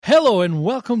Hello and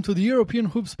welcome to the European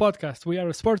Hoops podcast. We are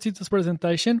a Sports Ethos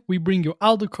presentation. We bring you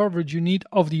all the coverage you need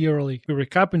of the EuroLeague. We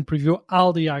recap and preview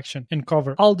all the action and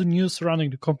cover all the news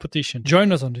surrounding the competition.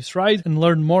 Join us on this ride and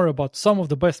learn more about some of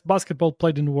the best basketball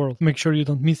played in the world. Make sure you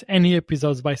don't miss any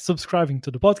episodes by subscribing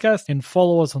to the podcast and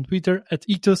follow us on Twitter at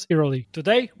Ethos EuroLeague.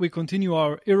 Today, we continue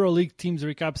our EuroLeague teams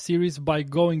recap series by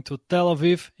going to Tel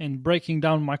Aviv and breaking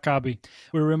down Maccabi.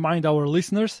 We remind our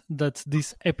listeners that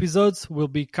these episodes will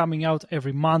be coming out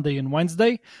every Monday and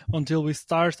Wednesday until we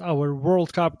start our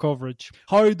World Cup coverage.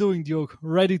 How are you doing, Duke?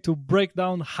 Ready to break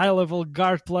down high-level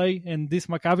guard play and this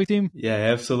Maccabi team? Yeah,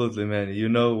 absolutely, man. You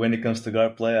know, when it comes to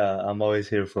guard play, I'm always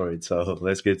here for it. So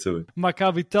let's get to it.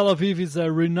 Maccabi Tel Aviv is a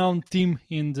renowned team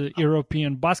in the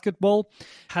European basketball,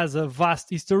 has a vast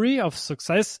history of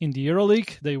success in the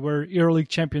EuroLeague. They were EuroLeague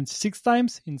champions 6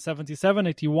 times in 77,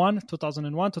 81,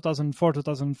 2001, 2004,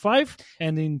 2005,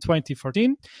 and in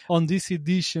 2014. On this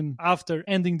edition, after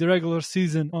ending the regular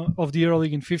season of the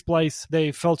EuroLeague in 5th place,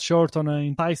 they fell short on an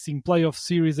enticing playoff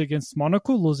series against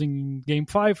Monaco, losing in Game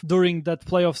 5. During that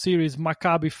playoff series,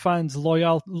 Maccabi fans'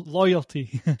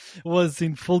 loyalty was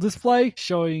in full display,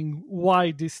 showing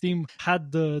why this team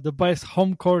had the best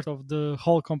home court of the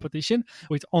whole competition,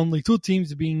 with only 2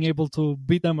 teams being able to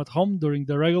beat them at home during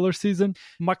the regular season.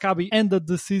 Maccabi ended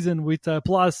the season with a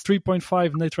plus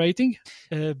 3.5 net rating,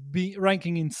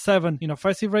 ranking in 7 in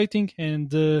offensive rating,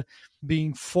 and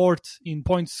being 4th in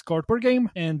points scored per game,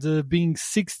 and being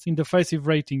 6th in defensive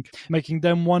rating, making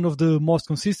them one of the most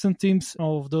consistent teams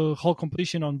of the whole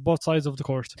competition on both sides of the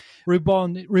court.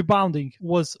 Rebounding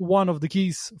was one of the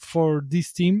keys for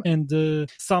this team, and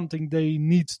something they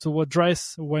need to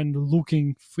address when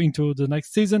looking into the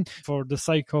next season for the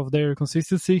sake of their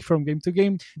consistency from game to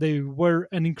game. They were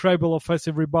an incredible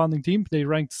offensive rebounding team. They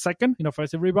ranked 2nd in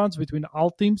offensive rebounds between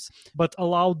all teams, but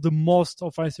allowed the most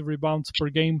offensive rebounds per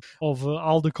game of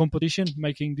all the competition,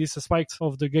 making this aspect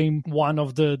of the game one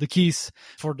of the keys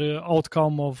for the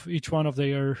outcome of each one of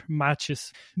their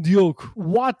matches. Duke,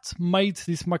 what made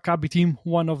this Maccabi team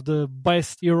one of the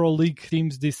best EuroLeague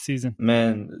teams this season?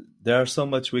 Man, there are so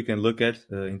much we can look at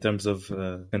in terms of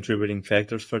contributing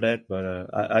factors for that, but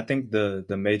I think the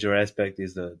major aspect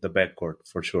is the backcourt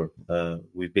for sure.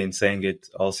 We've been saying it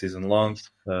all season long.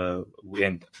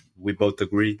 We both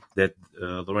agree that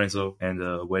Lorenzo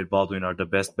and Wade Baldwin are the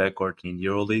best backcourt in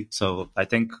EuroLeague. So I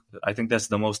think that's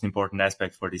the most important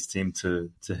aspect for this team to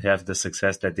have the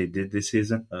success that they did this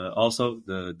season. Also,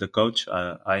 the coach,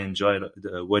 I enjoyed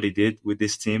what he did with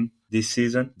this team this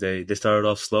season. They started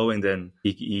off slow, and then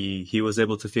he was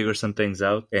able to figure some things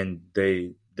out, and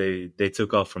they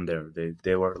took off from there.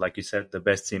 They were, like you said, the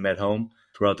best team at home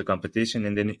throughout the competition,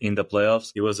 and then in the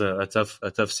playoffs, it was a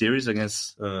tough series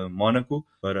against Monaco,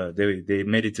 but they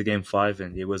made it to Game 5,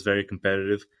 and it was very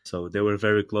competitive. So they were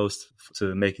very close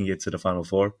to making it to the Final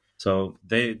Four. So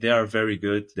they are very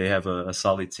good. They have a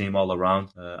solid team all around.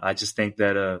 I just think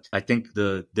that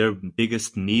their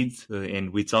biggest need,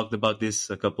 and we talked about this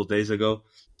a couple days ago,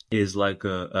 is like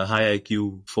a high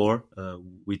IQ 4.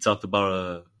 We talked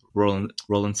about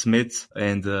Roland Smith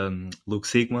and Luke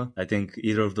Sigma. I think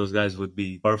either of those guys would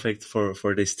be perfect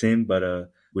for this team, but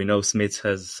we know Smith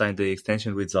has signed the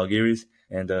extension with Zalgiris,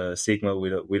 and Sigma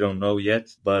we don't know yet.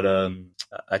 But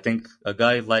I think a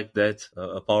guy like that,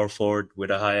 a power forward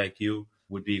with a high IQ,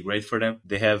 would be great for them.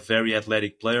 They have very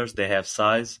athletic players. They have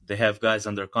size. They have guys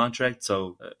under contract.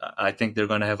 So I think they're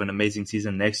going to have an amazing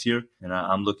season next year, and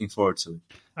I'm looking forward to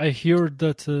it. I hear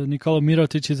that Nikola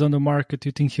Mirotic is on the market. Do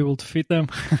you think he will fit them?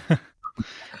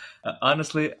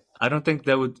 Honestly, I don't think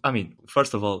that would... I mean,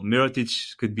 first of all,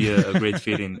 Mirotic could be a great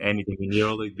fit in anything in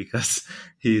EuroLeague because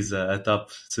he's a top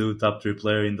 2, top 3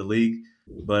 player in the league.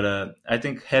 But I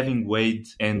think having Wade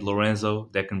and Lorenzo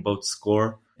that can both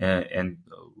score, and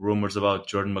rumors about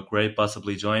Jordan McRae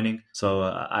possibly joining. So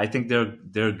I think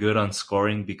they're good on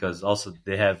scoring because also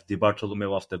they have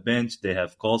DiBartolomeo off the bench. They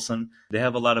have Coulson. They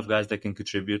have a lot of guys that can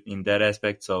contribute in that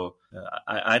aspect. So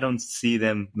I don't see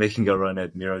them making a run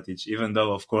at Mirotic, even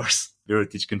though, of course,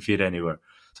 Mirotic can fit anywhere.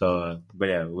 So, but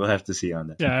yeah, we'll have to see on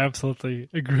that. Yeah, I absolutely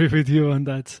agree with you on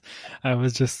that. I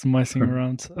was just messing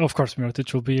around. Of course,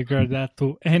 Mirotic will be a great add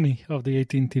to any of the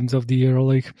 18 teams of the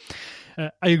EuroLeague.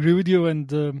 I agree with you,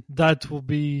 and that will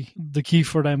be the key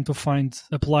for them to find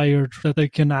a player that they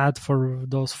can add for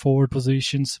those forward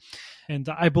positions. And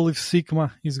I believe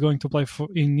Sigma is going to play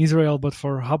in Israel, but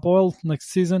for Hapoel next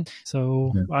season.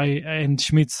 So and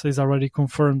Schmitz is already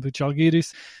confirmed with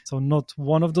Žalgiris. So not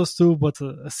one of those two, but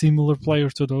a similar player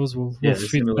to those will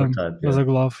fit them as a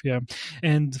glove. Yeah.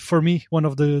 And for me, one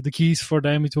of the keys for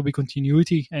them, it will be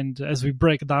continuity. And as we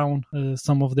break down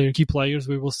some of their key players,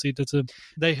 we will see that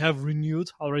they have renewed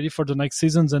already for the next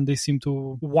seasons, and they seem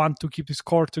to want to keep this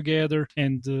core together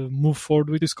and move forward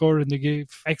with this core. And they gave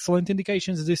excellent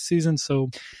indications this season. So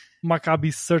Maccabi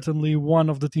is certainly one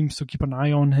of the teams to keep an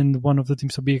eye on and one of the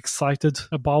teams to be excited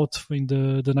about in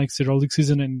the next EuroLeague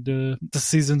season and the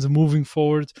seasons moving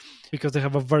forward, because they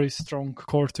have a very strong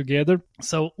core together.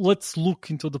 So let's look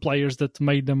into the players that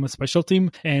made them a special team,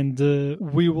 and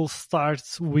we will start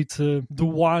with the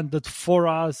one that for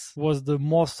us was the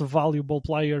most valuable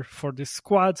player for this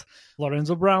squad,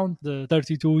 Lorenzo Brown, the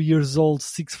 32 years old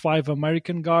 6'5"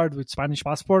 American guard with Spanish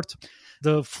passport.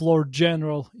 The floor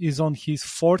general is on his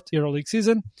fourth EuroLeague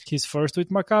season, his first with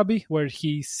Maccabi, where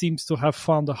he seems to have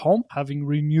found a home, having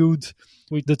renewed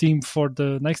with the team for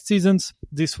the next seasons.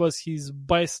 This was his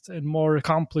best and more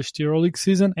accomplished EuroLeague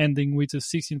season, ending with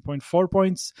 16.4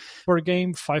 points per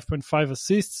game, 5.5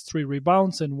 assists, 3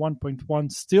 rebounds, and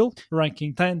 1.1 steal,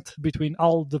 ranking 10th between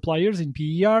all the players in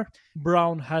PER.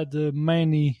 Brown had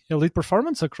many elite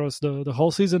performances across the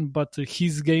whole season, but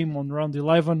his game on round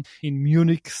 11 in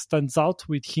Munich stands out,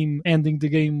 with him ending the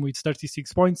game with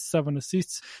 36 points, 7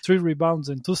 assists, 3 rebounds,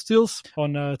 and 2 steals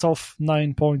on a tough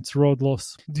 9 points road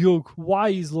loss. Diogo, why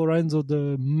is Lorenzo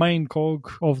the main cog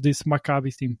of this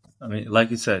Maccabi team? I mean, like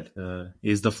you said,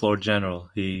 he's the floor general.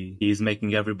 He's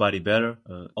making everybody better.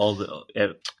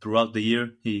 Throughout the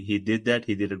year, he did that.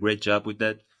 He did a great job with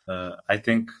that. I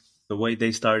think the way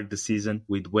they started the season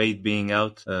with Wade being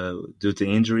out due to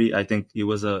injury, I think it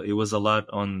was a lot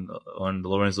on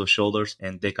Lorenzo's shoulders,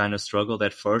 and they kind of struggled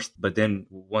at first. But then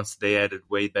once they added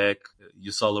Wade back,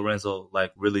 you saw Lorenzo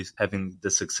like really having the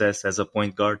success as a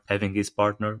point guard, having his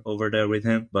partner over there with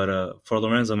him. But for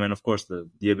Lorenzo, man, of course,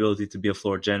 the ability to be a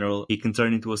floor general, he can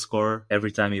turn into a scorer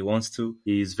every time he wants to.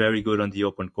 He's very good on the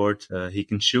open court. He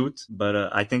can shoot,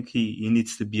 but I think he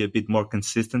needs to be a bit more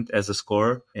consistent as a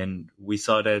scorer, and we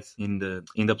saw that in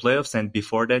the playoffs and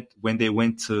before that when they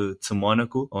went to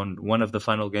Monaco on one of the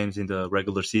final games in the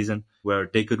regular season, where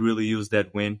they could really use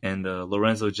that win, and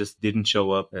Lorenzo just didn't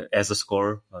show up as a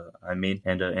scorer.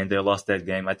 And they lost that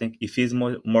game. I think if he's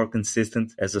more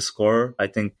consistent as a scorer, I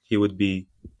think he would be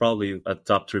probably a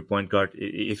top 3-point guard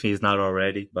if he's not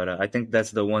already. But I think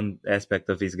that's the one aspect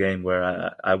of his game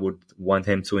where I would want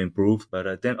him to improve.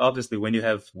 But then obviously when you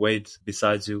have Wade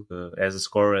besides you as a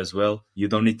scorer as well, you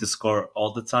don't need to score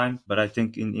all the time. But I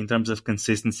think in terms of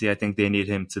consistency, I think they need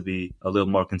him to be a little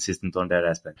more consistent on that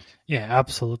aspect. Yeah,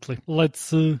 absolutely.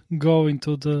 Let's go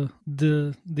into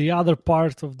the other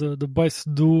part of the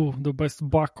best duo, the best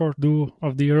backcourt duo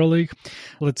of the EuroLeague.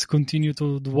 Let's continue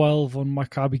to dwell on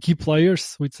Maccabi key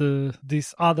players with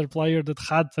this other player that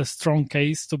had a strong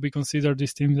case to be considered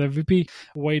this team's MVP,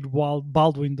 Wade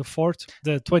Baldwin IV,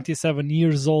 the 27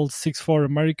 years old 6'4"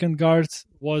 American guard,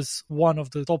 was one of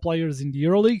the top players in the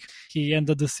EuroLeague. He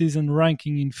ended the season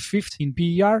ranking in 5th in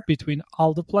PER between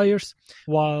all the players,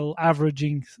 while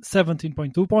averaging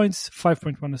 17.2 points,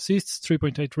 5.1 assists,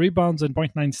 3.8 rebounds, and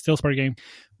 0.9 steals per game.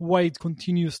 Wade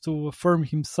continues to affirm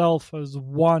himself as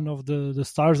one of the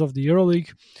stars of the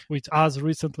EuroLeague, with us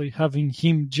recently having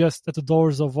him just at the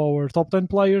doors of our top 10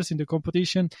 players in the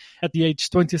competition. At the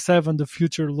age 27, the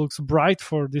future looks bright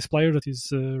for this player that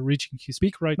is reaching his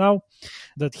peak right now,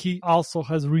 that he also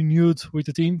has renewed with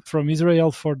the team from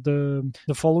Israel for the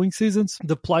following seasons.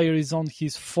 The player is on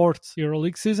his 4th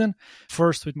EuroLeague season,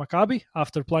 first with Maccabi,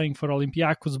 after playing for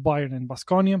Olympiacos, Bayern, and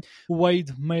Baskonia. Wade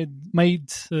had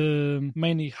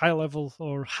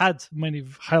many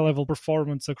high-level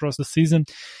performances across the season,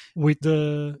 with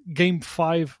the Game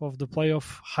 5 of the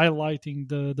playoff highlighting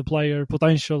the player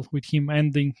potential, with him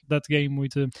ending that game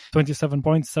with 27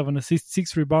 points, 7 assists,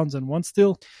 6 rebounds, and 1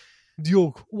 steal.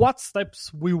 Diogo, what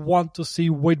steps we want to see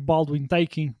Wade Baldwin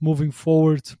taking moving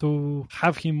forward to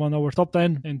have him on our top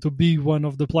 10 and to be one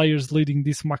of the players leading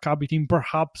this Maccabi team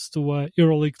perhaps to a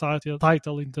EuroLeague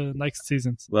title in the next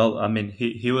seasons? Well, I mean,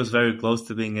 he was very close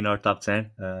to being in our top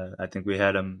 10. I think we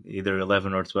had him either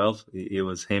 11 or 12. It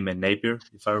was him and Napier,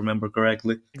 if I remember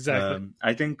correctly. Exactly.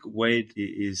 I think Wade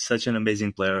is such an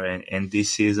amazing player, and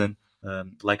this season,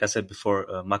 like I said before,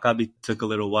 Maccabi took a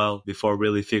little while before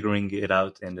really figuring it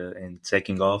out and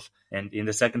taking off. And in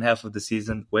the second half of the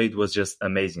season, Wade was just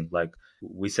amazing. Like,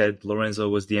 we said Lorenzo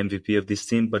was the MVP of this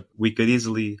team, but we could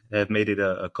easily have made it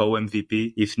a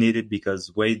co-MVP if needed,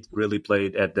 because Wade really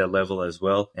played at that level as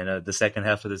well. And the second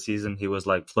half of the season, he was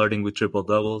like flirting with triple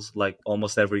doubles, like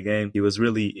almost every game. He was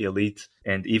really elite.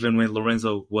 And even when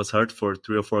Lorenzo was hurt for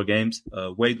 3 or 4 games,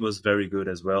 Wade was very good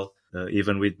as well.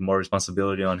 Even with more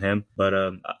responsibility on him. But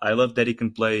I love that he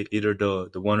can play either the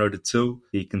 1 or the 2.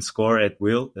 He can score at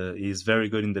will. He's very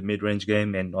good in the mid-range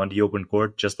game and on the open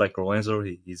court, just like Lorenzo.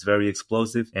 He's very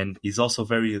explosive, and he's also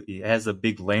he has a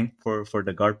big length for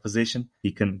the guard position.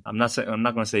 I'm not going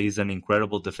to say he's an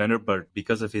incredible defender, but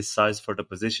because of his size for the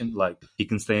position, like, he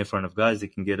can stay in front of guys, he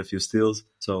can get a few steals.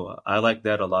 So I like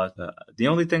that a lot. The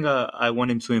only thing I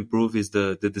want him to improve is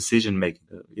the decision making.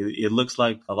 It looks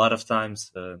like a lot of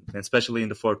times, especially in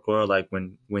the fourth quarter, like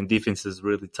when defenses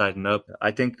really tighten up,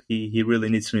 I think he really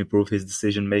needs to improve his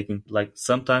decision making. Like,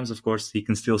 sometimes, of course, he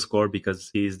can still score because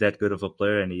he is that good of a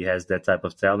player and he has that type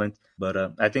of talent.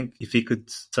 But I think if he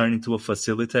could turn into a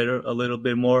facilitator a little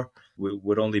bit more,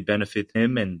 would only benefit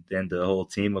him and the whole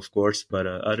team, of course. But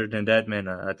other than that, man,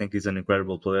 I think he's an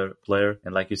incredible player.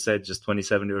 And like you said, just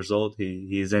 27 years old,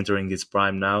 he is entering his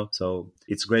prime now. So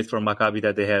it's great for Maccabi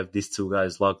that they have these 2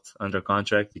 guys locked under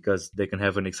contract, because they can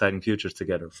have an exciting future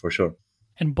together for sure.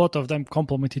 And both of them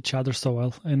complement each other so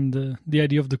well. And the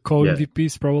idea of the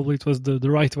co-MVPs, probably it was the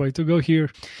right way to go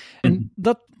here. And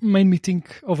that made me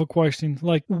think of a question,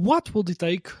 like, what would it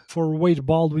take for Wade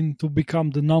Baldwin to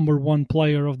become the number 1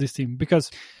 player of this team?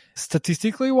 Because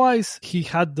statistically wise, he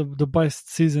had the best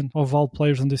season of all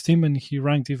players on this team, and he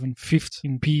ranked even 5th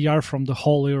in PER from the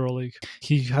whole EuroLeague.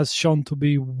 He has shown to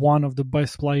be one of the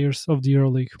best players of the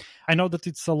EuroLeague. I know that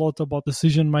it's a lot about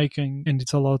decision making, and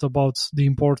it's a lot about the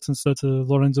importance that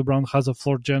Lorenzo Brown has a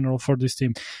floor general for this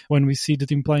team. When we see the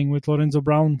team playing with Lorenzo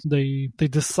Brown, they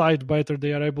decide better,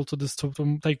 they are able to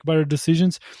take better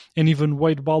decisions, and even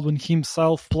Wade Baldwin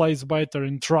himself plays better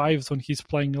and thrives when he's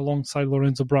playing alongside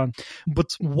Lorenzo Brown.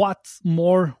 But what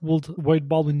more would Wade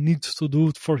Baldwin need to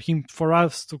do for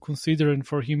us to consider, and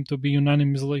for him to be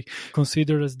unanimously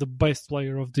considered as the best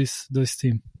player of this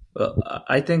team? Well,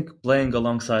 I think playing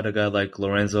alongside a guy like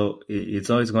Lorenzo, it's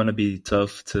always going to be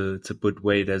tough to put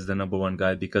Wade as the number 1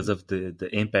 guy because of the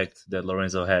impact that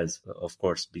Lorenzo has, of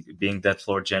course, being that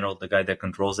floor general, the guy that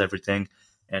controls everything.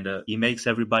 And he makes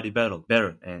everybody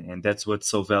better. And that's what's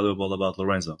so valuable about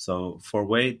Lorenzo. So for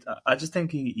Wade, I just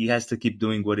think he has to keep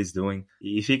doing what he's doing.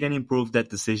 If he can improve that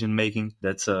decision making,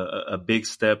 that's a big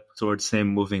step towards him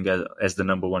moving as the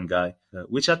number 1 guy,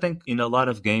 which I think in a lot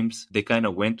of games they kind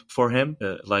of went for him,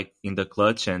 like in the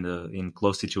clutch and in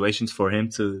close situations, for him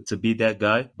to be that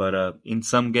guy. But in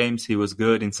some games he was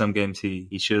good. In some games he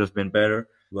should have been better.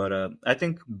 But I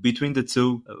think between the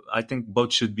 2, I think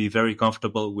both should be very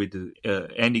comfortable with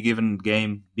any given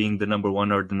game being the number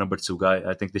 1 or the number 2 guy.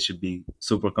 I think they should be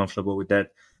super comfortable with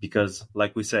that because,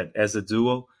 like we said, as a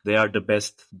duo, they are the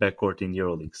best backcourt in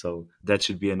EuroLeague. So that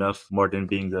should be enough, more than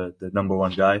being the number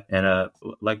 1 guy. And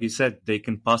like you said, they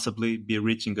can possibly be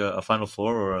reaching a Final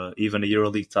Four or even a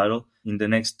EuroLeague title in the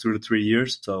next 2 to 3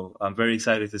 years. So I'm very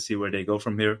excited to see where they go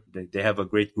from here. They have a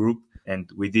great group. And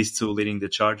with these 2 leading the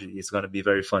charge, it's going to be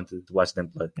very fun to watch them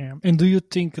play. Yeah. And do you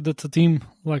think that a team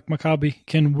like Maccabi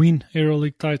can win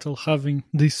EuroLeague title having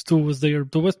these 2 as their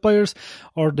 2 best players,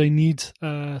 or they need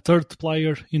a 3rd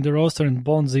player in the roster? And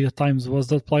Bonzi at times was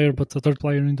that player, but a 3rd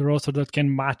player in the roster that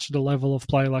can match the level of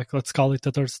play, like let's call it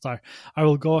a 3rd star. I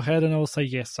will go ahead and I will say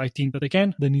yes, I think that they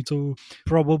can. They need to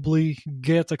probably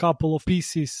get a couple of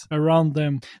pieces around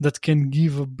them that can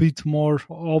give a bit more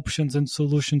options and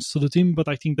solutions to the team. But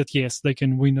I think that yes, they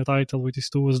can win a title with these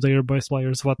 2 as their best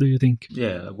players. What do you think?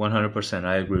 Yeah, 100%.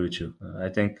 I agree with you. I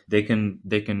think they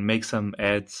can make some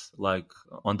adds like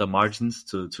on the margins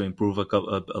to improve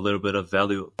a little bit of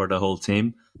value for the whole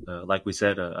team. Like we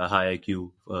said, a high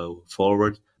IQ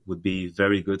forward would be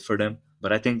very good for them.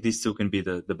 But I think these 2 can be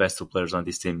the best 2 players on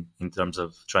this team in terms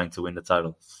of trying to win the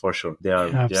title, for sure. They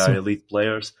are elite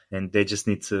players, and they just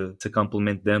need to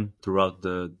complement them throughout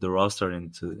the roster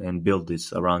and build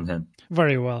this around him.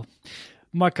 Very well.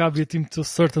 Maccabi team to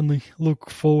certainly look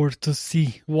forward to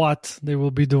see what they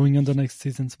will be doing in the next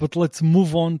seasons. But let's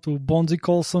move on to Bonzi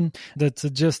Colson, that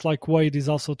just like Wade is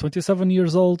also 27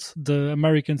 years old. The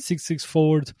American 6'6"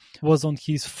 forward was on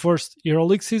his first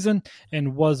EuroLeague season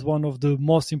and was one of the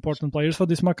most important players for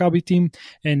this Maccabi team.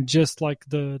 And just like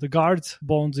the guards,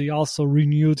 Bonzi also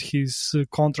renewed his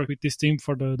contract with this team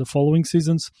for the following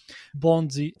seasons.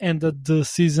 Bonzi ended the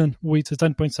season with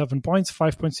 10.7 points,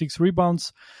 5.6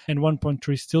 rebounds, and 1.2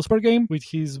 2.3 steals per game, with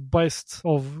his best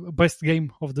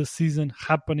game of the season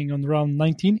happening on round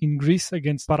 19 in Greece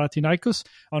against Panathinaikos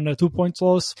on a 2-point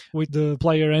loss, with the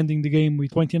player ending the game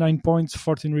with 29 points,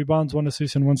 14 rebounds, 1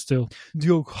 assist and 1 steal.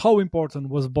 Diogo, how important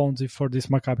was Bonzi for this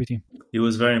Maccabi team? It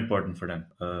was very important for them.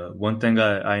 One thing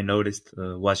I noticed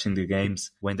watching the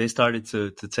games, when they started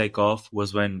to take off,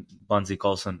 was when Bonzi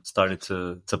Colson started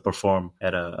to perform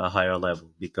at a higher level,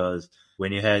 because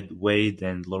when you had Wade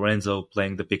and Lorenzo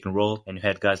playing the pick and roll, and you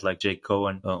had guys like Jake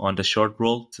Cohen on the short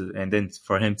roll, and then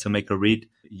for him to make a read,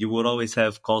 you would always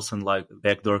have Colson like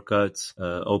backdoor cuts,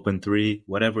 open three,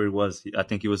 whatever it was. I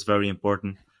think it was very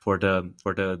important for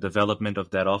the development of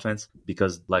that offense,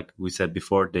 because like we said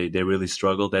before, they really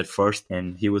struggled at first,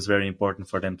 and he was very important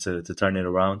for them to turn it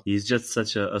around. He's just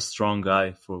such a strong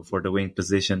guy for the wing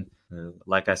position.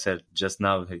 Like I said just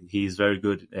now, he's very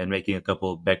good at making a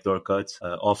couple backdoor cuts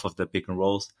off of the pick and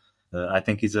rolls. I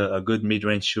think he's a good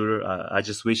mid-range shooter. I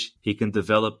just wish he can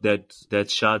develop that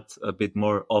shot a bit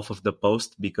more off of the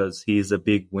post, because he is a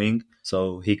big wing,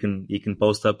 so he can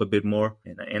post up a bit more.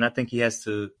 And I think he has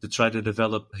to try to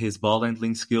develop his ball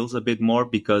handling skills a bit more,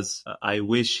 because I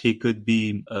wish he could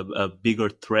be a bigger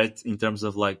threat in terms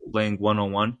of like playing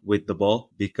one-on-one with the ball,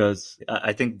 because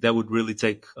I think that would really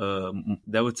take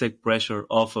pressure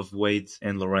off of Wade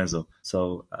and Lorenzo.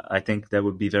 So I think that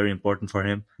would be very important for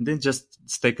him. And then just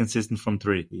stay consistent from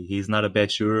three. He's not a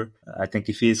bad shooter. I think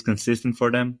if he is consistent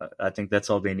for them, I think that's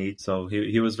all they need. So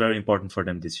he was very important for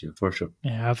them this year, for sure.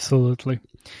 Yeah, absolutely.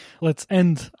 Let's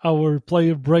end our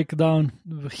player breakdown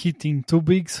hitting two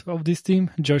bigs of this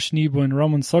team, Josh Nebo and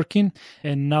Roman Sorkin.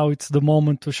 And now it's the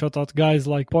moment to shout out guys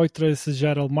like Poitras,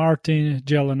 Gerald Martin,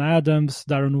 Jalen Adams,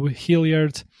 Darren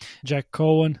Hilliard, Jack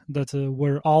Cohen, that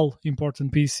were all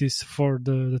important pieces for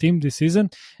the team this season.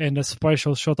 And a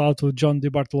special shout out to John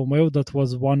DiBartolomeo, that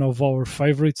was one of our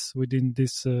favorites within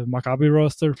this Maccabi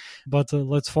roster. But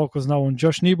let's focus now on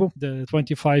Josh Nebo, the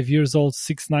 25 years old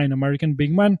 6'9" American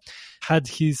big man. Had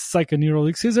his second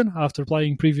EuroLeague season after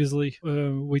playing previously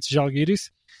with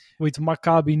Žalgiris. With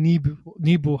Maccabi,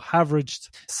 Nebo averaged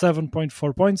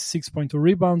 7.4 points, 6.2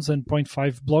 rebounds, and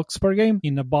 0.5 blocks per game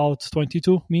in about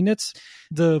 22 minutes.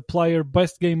 The player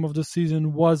best game of the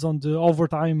season was on the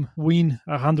overtime win,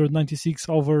 196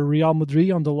 over Real Madrid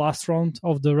on the last round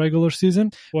of the regular season,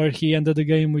 where he ended the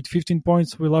game with 15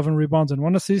 points, 11 rebounds, and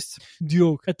 1 assist.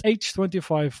 Duke, at age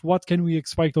 25, what can we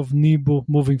expect of Nebo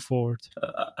moving forward?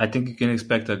 I think you can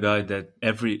expect a guy that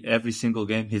every single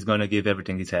game he's going to give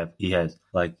everything he has.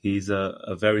 Like, he's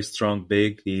a very strong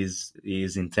big. He's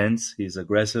intense. He's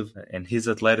aggressive, and his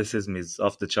athleticism is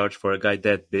off the chart for a guy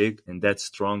that big and that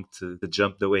strong to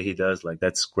jump the way he does. Like,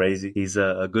 that's crazy. He's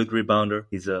a good rebounder.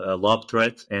 He's a lob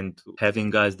threat, and having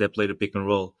guys that play the pick and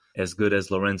roll as good as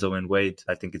Lorenzo and Wade,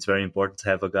 I think it's very important to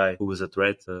have a guy who is a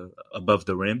threat above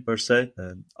the rim, per se.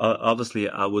 Obviously,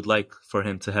 I would like for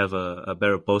him to have a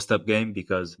better post-up game,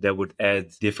 because that would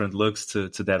add different looks to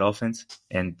that offense,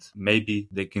 and maybe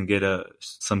they can get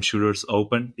some shooters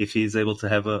open if he's able to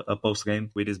have a post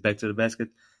game with his back to the basket.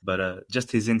 But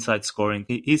just his inside scoring,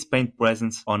 his paint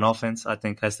presence on offense, I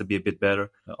think, has to be a bit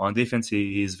better. On defense,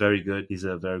 he is very good. He's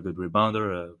a very good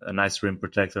rebounder, a nice rim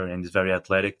protector, and he's very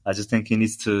athletic. I just think he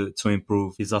needs to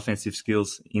improve his offensive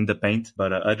skills in the paint.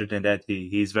 But other than that,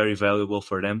 he is very valuable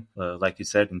for them. Like you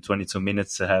said, in 22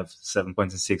 minutes to have 7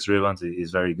 points and 6 rebounds is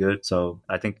very good. So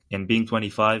I think, in being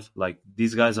 25, like,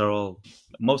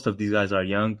 most of these guys are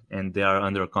young, and they are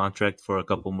under a contract for a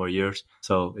couple more years.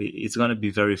 So it's going to be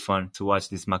very fun to watch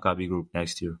this Maccabi group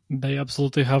next year. They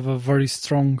absolutely have a very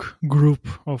strong group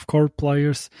of core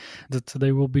players that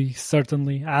they will be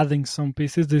certainly adding some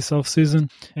pieces this offseason.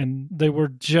 And they were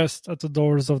just at the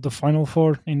doors of the Final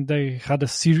Four, and they had a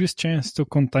serious chance to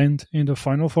contend in the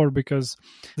Final Four, because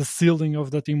the ceiling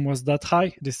of the team was that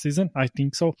high this season. I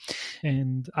think so.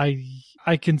 And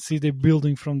I can see they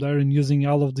building from there and using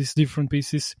all of these different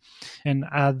pieces and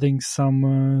adding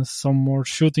some more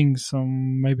shooting,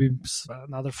 some maybe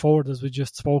another forward, as we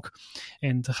just spoke,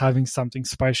 and having something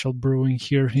special brewing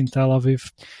here in Tel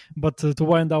Aviv. But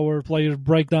to end our player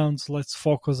breakdowns, let's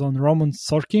focus on Roman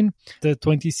Sorkin. The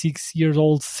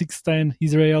 26-year-old 6'10"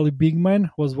 Israeli big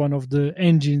man was one of the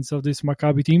engines of this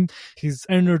Maccabi team. His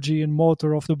energy and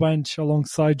motor off the bench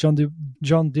alongside John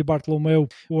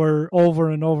DiBartolomeo were over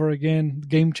and over again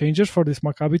game changers for this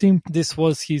Maccabi team. This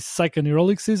was his second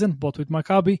EuroLeague season, but with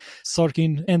Maccabi,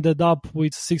 Sorkin ended up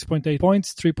with 6.8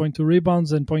 points, 3.2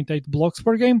 rebounds, and 0.8 blocks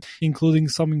per game, including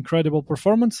some incredible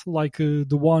performance like the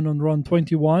one on round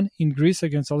 21 in Greece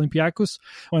against Olympiacos,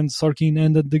 when Sorkin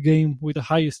ended the game with the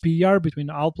highest PER between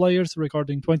all players,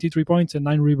 recording 23 points and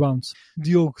 9 rebounds.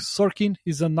 Diogo, Sorkin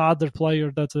is another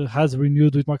player that has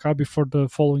renewed with Maccabi for the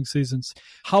following seasons.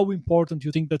 How important do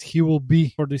you think that he will be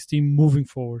for this team moving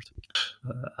forward?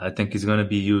 I think he's going to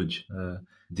be huge.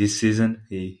 This season,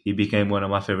 he became one of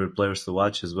my favorite players to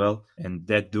watch as well. And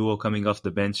that duo coming off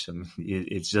the bench, I mean,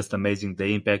 it's just amazing.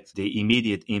 The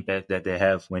immediate impact that they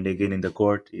have when they get in the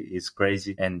court is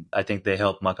crazy. And I think they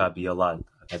help Maccabi a lot.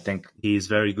 I think he's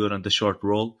very good on the short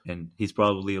roll, and he's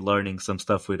probably learning some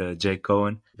stuff with Jake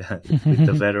Cohen, with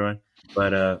the veteran.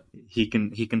 But he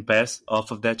can pass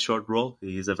off of that short roll.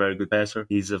 He's a very good passer.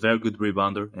 He's a very good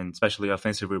rebounder, and especially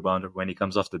offensive rebounder. When he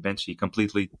comes off the bench, he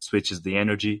completely switches the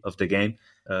energy of the game.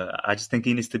 I just think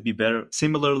he needs to be better.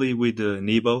 Similarly with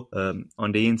Nebo,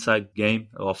 on the inside game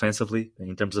offensively,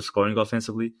 in terms of scoring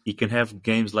offensively, he can have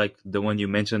games like the one you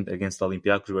mentioned against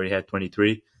Olympiacos where he had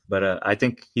 23. But I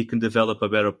think he can develop a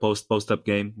better post-up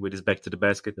game with his back to the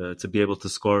basket to be able to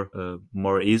score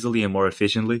more easily and more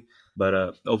efficiently.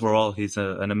 But overall, he's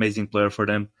an amazing player for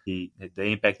them. The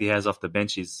impact he has off the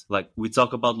bench is like, we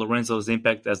talk about Lorenzo's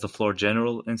impact as the floor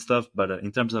general and stuff, but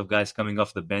in terms of guys coming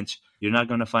off the bench, you're not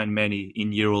going to find many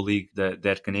in EuroLeague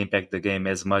that can impact the game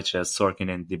as much as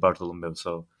Sorkin and Di Bartolomeu.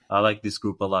 So I like this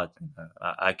group a lot.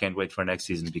 I can't wait for next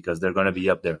season because they're going to be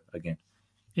up there again.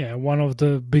 Yeah, one of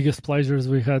the biggest pleasures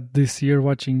we had this year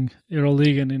watching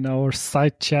EuroLeague and in our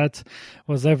side chat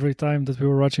was every time that we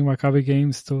were watching Maccabi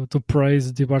games to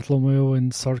praise Di Bartolomeu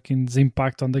and Sorkin's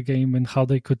impact on the game and how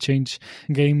they could change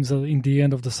games in the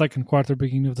end of the second quarter,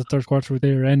 beginning of the third quarter with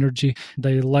their energy.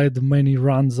 They led many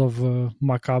runs of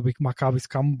Maccabi's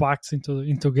comebacks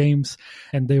into games,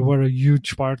 and they were a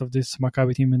huge part of this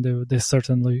Maccabi team, and they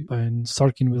certainly, and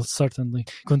Sorkin will certainly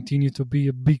continue to be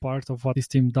a big part of what this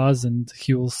team does, and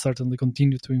he will certainly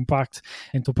continue to impact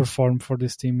and to perform for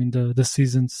this team in the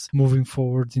seasons moving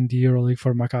forward in the EuroLeague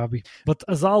for Maccabi. But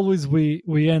as always,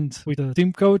 we end with a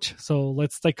team coach, so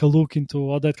let's take a look into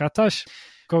Oded Katash.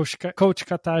 Coach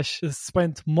Katash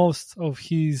spent most of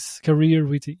his career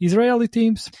with the Israeli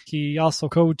teams. He also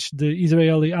coached the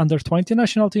Israeli under-20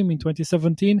 national team in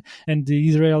 2017 and the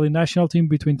Israeli national team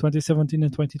between 2017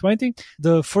 and 2020.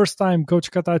 The first time Coach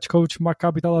Katash coached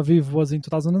Maccabi Tel Aviv was in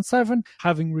 2007,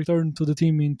 having returned to the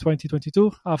team in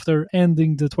 2022 after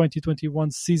ending the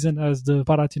 2021 season as the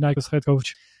Panathinaikos head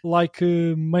coach. Like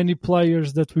many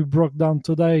players that we broke down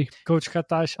today, Coach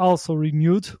Katash also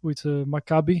renewed with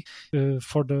Maccabi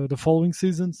for the following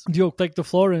seasons. Diogo, take the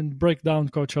floor and break down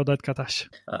Coach Oded Katash.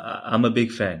 I'm a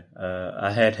big fan.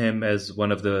 I had him as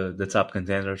one of the top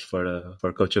contenders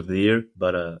for Coach of the Year,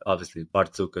 but obviously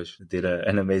Bart Zukas did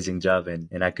an amazing job,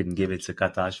 and I couldn't give it to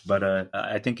Katash. But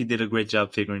I think he did a great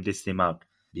job figuring this team out,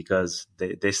 because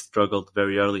they struggled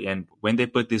very early. And when they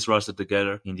put this roster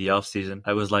together in the offseason,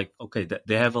 I was like, okay,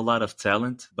 they have a lot of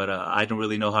talent, but I don't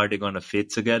really know how they're going to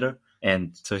fit together.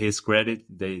 And to his credit,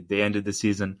 they ended the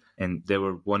season and they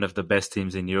were one of the best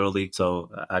teams in EuroLeague. So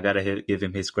I got to give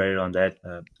him his credit on that.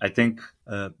 I think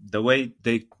the way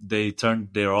they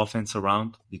turned their offense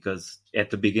around, because at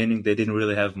the beginning they didn't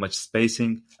really have much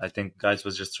spacing. I think guys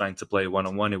was just trying to play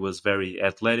one-on-one. It was very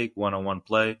athletic, one-on-one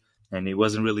play. And it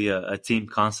wasn't really a team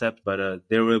concept, but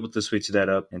they were able to switch that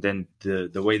up. And then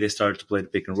the way they started to play the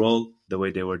pick and roll, the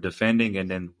way they were defending and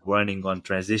then running on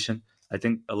transition, I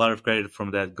think a lot of credit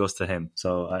from that goes to him.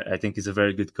 So I think he's a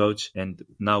very good coach. And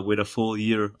now with a full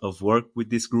year of work with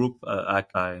this group,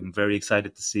 I'm very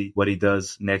excited to see what he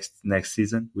does next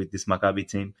season with this Maccabi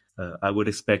team. I would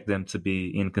expect them to be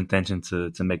in contention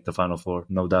to make the Final Four,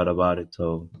 no doubt about it.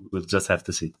 So we'll just have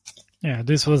to see. Yeah,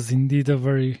 this was indeed a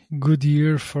very good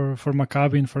year for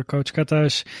Maccabi and for Coach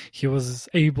Katash. He was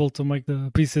able to make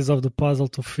the pieces of the puzzle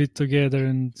to fit together,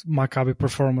 and Maccabi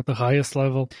perform at the highest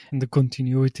level, and the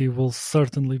continuity will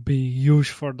certainly be huge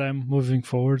for them moving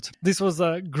forward. This was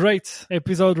a great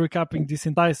episode recapping this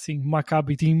enticing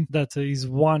Maccabi team that is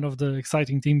one of the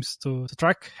exciting teams to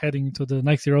track heading into the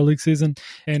next EuroLeague season,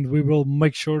 and we will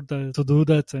make sure to do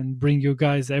that and bring you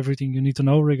guys everything you need to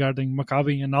know regarding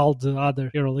Maccabi and all the other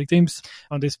EuroLeague teams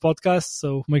on this podcast,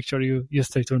 so make sure you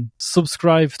stay tuned.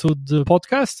 Subscribe to the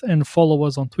podcast and follow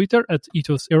us on Twitter at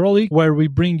Ethos EuroLeague, where we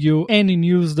bring you any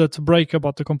news that break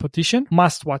about the competition,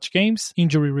 must-watch games,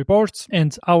 injury reports,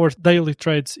 and our daily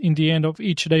trades in the end of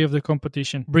each day of the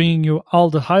competition, bringing you all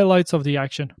the highlights of the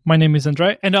action. My name is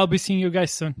Andre, and I'll be seeing you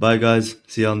guys soon. Bye guys,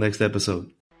 see you on next episode.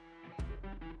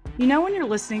 You know when you're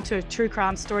listening to a true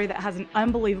crime story that has an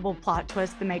unbelievable plot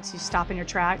twist that makes you stop in your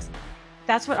tracks?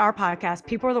 That's what our podcast,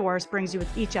 People Are the Worst, brings you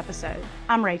with each episode.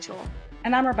 I'm Rachel.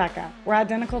 And I'm Rebecca. We're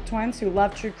identical twins who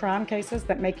love true crime cases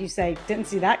that make you say, didn't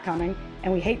see that coming,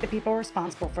 and we hate the people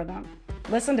responsible for them.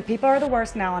 Listen to People Are the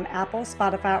Worst now on Apple,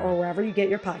 Spotify, or wherever you get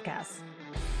your podcasts.